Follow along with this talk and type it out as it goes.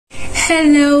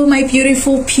Hello my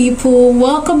beautiful people,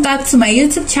 welcome back to my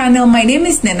YouTube channel. My name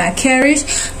is Nena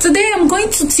Kerish. Today I'm going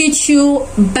to teach you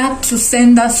back to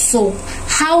sender soap,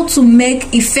 how to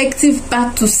make effective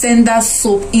back to sender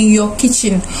soap in your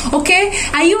kitchen. Okay,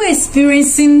 are you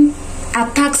experiencing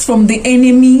attacks from the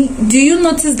enemy? Do you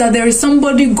notice that there is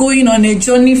somebody going on a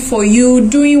journey for you,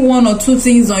 doing one or two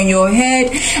things on your head,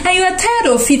 and you are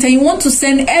tired of it and you want to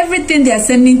send everything they are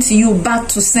sending to you back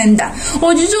to sender?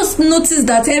 Or you just notice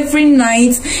that every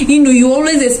night, you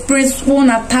always experience one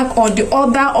attack or the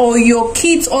other, or your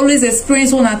kids always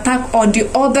experience one attack or the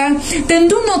other? Then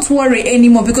do not worry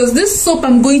anymore, because this soap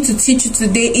I'm going to teach you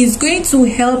today is going to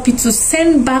help you to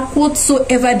send back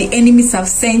whatsoever the enemies have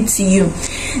sent to you.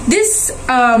 This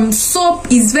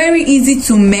soap is very easy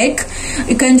to make.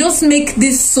 You can just make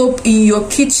this soap in your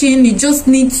kitchen. You just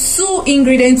need 2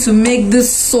 ingredients to make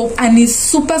this soap, and it's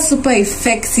super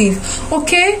effective.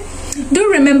 Okay,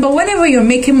 do remember, whenever you're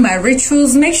making my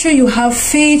rituals, make sure you have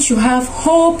faith, you have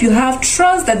hope, you have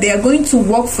trust that they are going to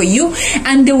work for you,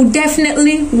 and they will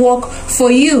definitely work for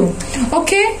you.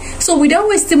 Okay, so without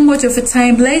wasting much of your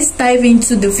time, let's dive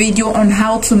into the video on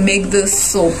how to make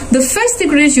this soap. The first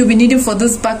ingredient you'll be needing for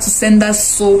this back to sender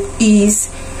soap is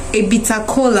a bitter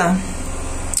cola.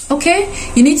 Okay,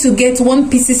 you need to get 1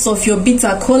 piece of your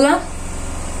bitter cola.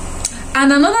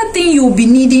 And another thing you'll be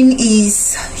needing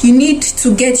is you need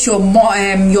to get your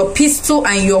pestle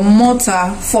and your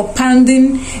mortar for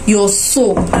pounding your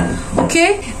soap.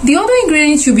 Okay, the other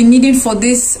ingredient you'll be needing for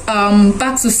this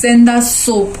back to sender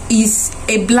soap is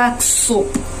a black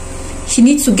soap. You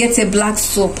need to get a black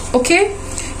soap. Okay,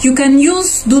 you can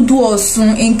use Dudu or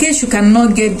Sun in case you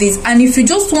cannot get this, and if you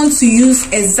just want to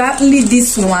use exactly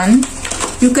this one,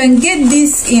 you can get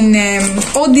this in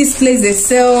all these places they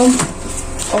sell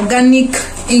organic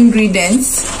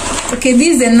ingredients. Okay,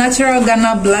 this is a natural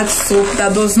Ghana black soap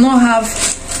that does not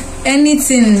have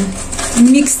anything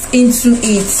mixed into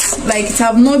it, like it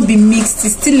have not been mixed.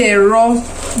 It's still a raw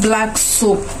black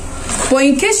soap. But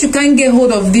in case you can't get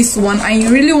hold of this one and you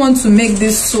really want to make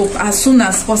this soap as soon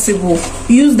as possible,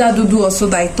 use that Dudu also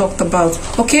that I talked about.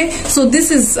 Okay, so this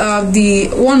is the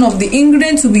one of the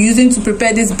ingredients we'll be using to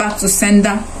prepare this back to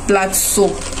sender black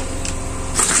soap.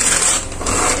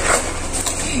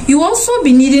 You also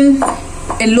be needing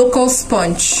a local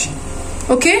sponge.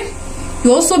 Okay,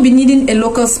 you also be needing a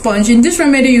local sponge. In this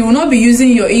remedy, you will not be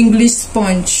using your English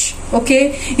sponge.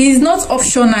 Okay, it's not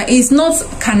optional. It's not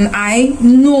can I?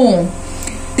 No,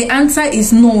 the answer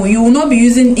is no. You will not be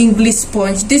using English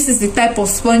sponge. This is the type of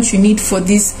sponge you need for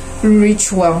this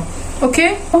ritual.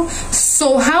 Okay,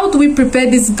 so how do we prepare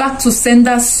this back to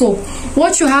sender soap?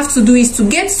 What you have to do is to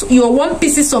get your 1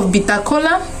 piece of bitter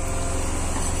cola.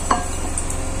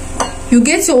 You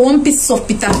get your 1 piece of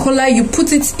bitter cola, you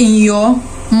put it in your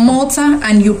mortar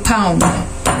and you pound.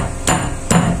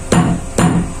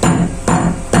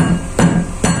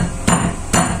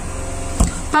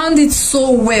 Pound it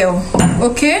so well.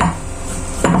 Okay,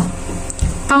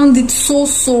 pound it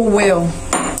so well.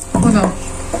 Hold on.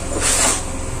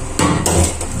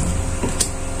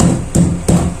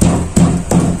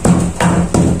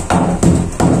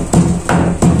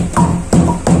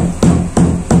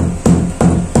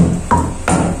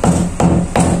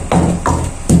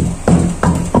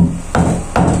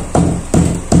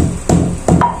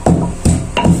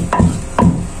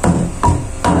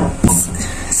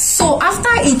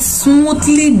 It's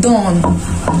smoothly done,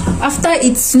 after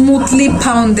it's smoothly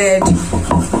pounded.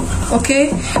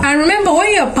 Okay, and remember,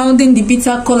 when you're pounding the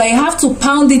bitter cola, you have to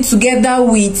pound it together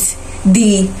with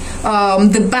the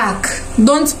back.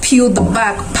 Don't peel the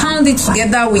back, pound it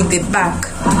together with the back.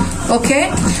 Okay,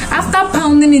 after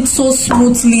pounding it so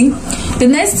smoothly, the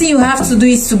next thing you have to do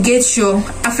is to get your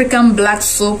African black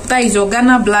soap, that is your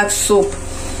Ghana black soap.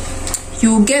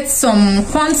 You get some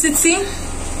quantity.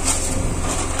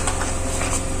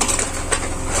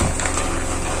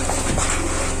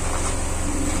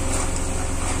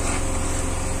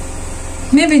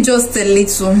 Maybe just a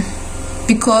little,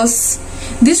 because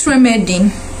this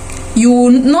remedy you will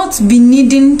not be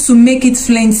needing to make it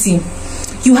plenty.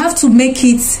 You have to make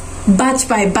it batch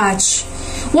by batch.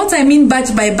 What I mean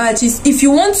batch by batch is, if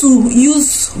you want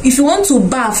to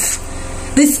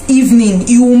bath this evening,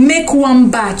 you will make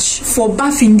 1 batch for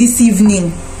bathing this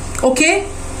evening. Okay,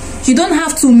 you don't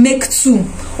have to make 2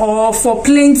 or for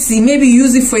plenty, maybe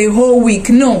use it for a whole week.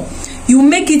 No, you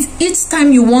make it each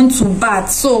time you want to bath.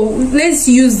 So let's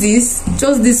use this,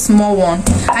 just this small one,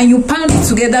 and you pound it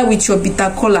together with your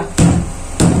bitter cola.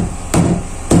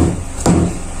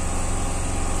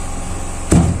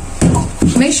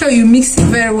 Make sure you mix it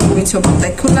very well with your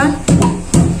bitter cola.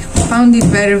 Pound it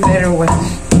very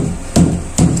well.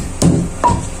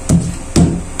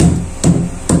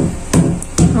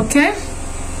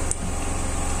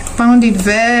 pound it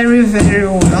very, very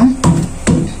well.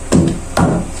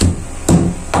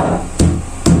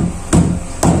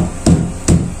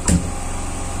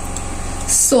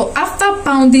 So after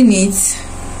pounding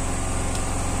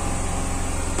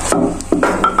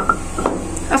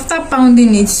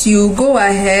it, you go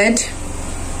ahead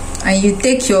and you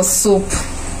take your soap.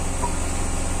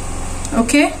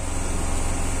 Okay,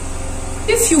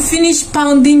 if you finish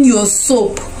pounding your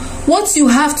soap, what you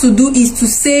have to do is to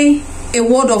say a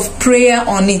word of prayer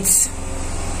on it.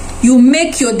 You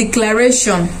make your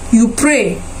declaration, you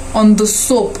pray on the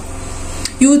soap.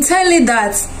 You tell it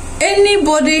that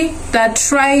anybody that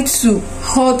try to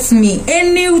hurt me,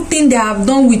 anything they have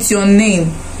done with your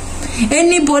name,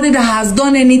 anybody that has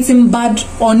done anything bad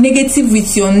or negative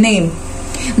with your name,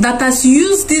 that has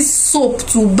used this soap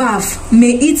to bath,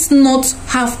 may it not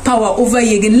have power over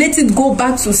you again. Let it go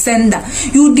back to sender.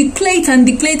 You declare it and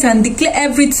declare it and declare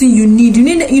everything you need.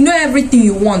 You know everything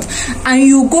you want, and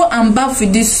you go and bath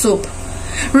with this soap.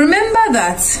 Remember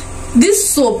that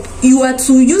this soap, you are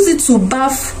to use it to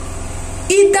bath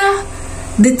either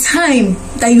the time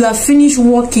that you have finished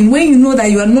working, when you know that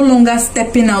you are no longer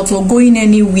stepping out or going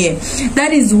anywhere.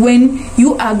 That is when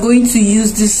you are going to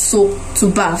use this soap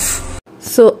to bath.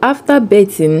 So after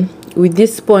bathing with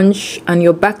this sponge and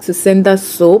your back to sender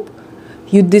soap,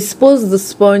 you dispose the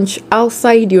sponge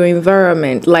outside your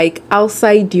environment, like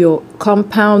outside your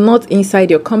compound, not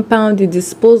inside your compound. You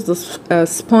dispose the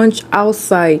sponge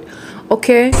outside.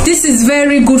 Okay, this is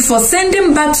very good for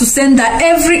sending back to sender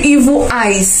every evil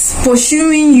eyes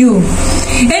pursuing you.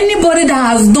 Anybody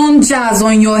that has done jazz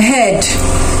on your head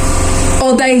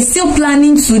or that is still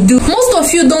planning to do. Most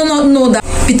of you do not know that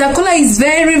bitter kola is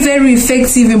very, very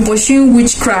effective in pursuing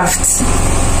witchcraft.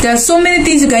 There are so many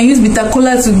things you can use bitter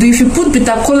kola to do. If you put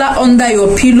bitter kola under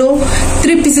your pillow,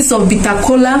 3 pieces of bitter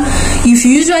kola, if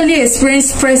you usually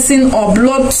experience pressing or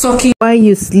blood sucking while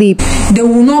you sleep, they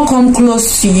will not come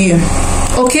close to you.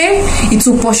 Okay, it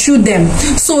will pursue them.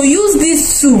 So use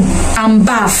these two and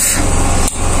bath,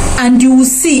 and you will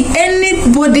see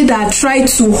anybody that try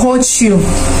to hurt you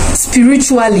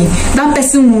spiritually, that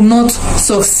person will not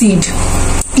succeed.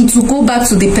 It will go back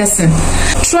to the person.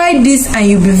 Try this and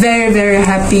you'll be very, very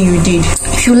happy you did.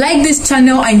 If you like this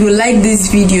channel and you like these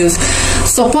videos,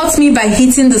 support me by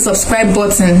hitting the subscribe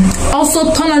button.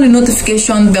 Also turn on the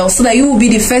notification bell so that you will be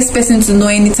the first person to know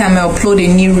anytime I upload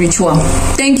a new ritual.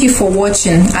 Thank you for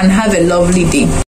watching and have a lovely day.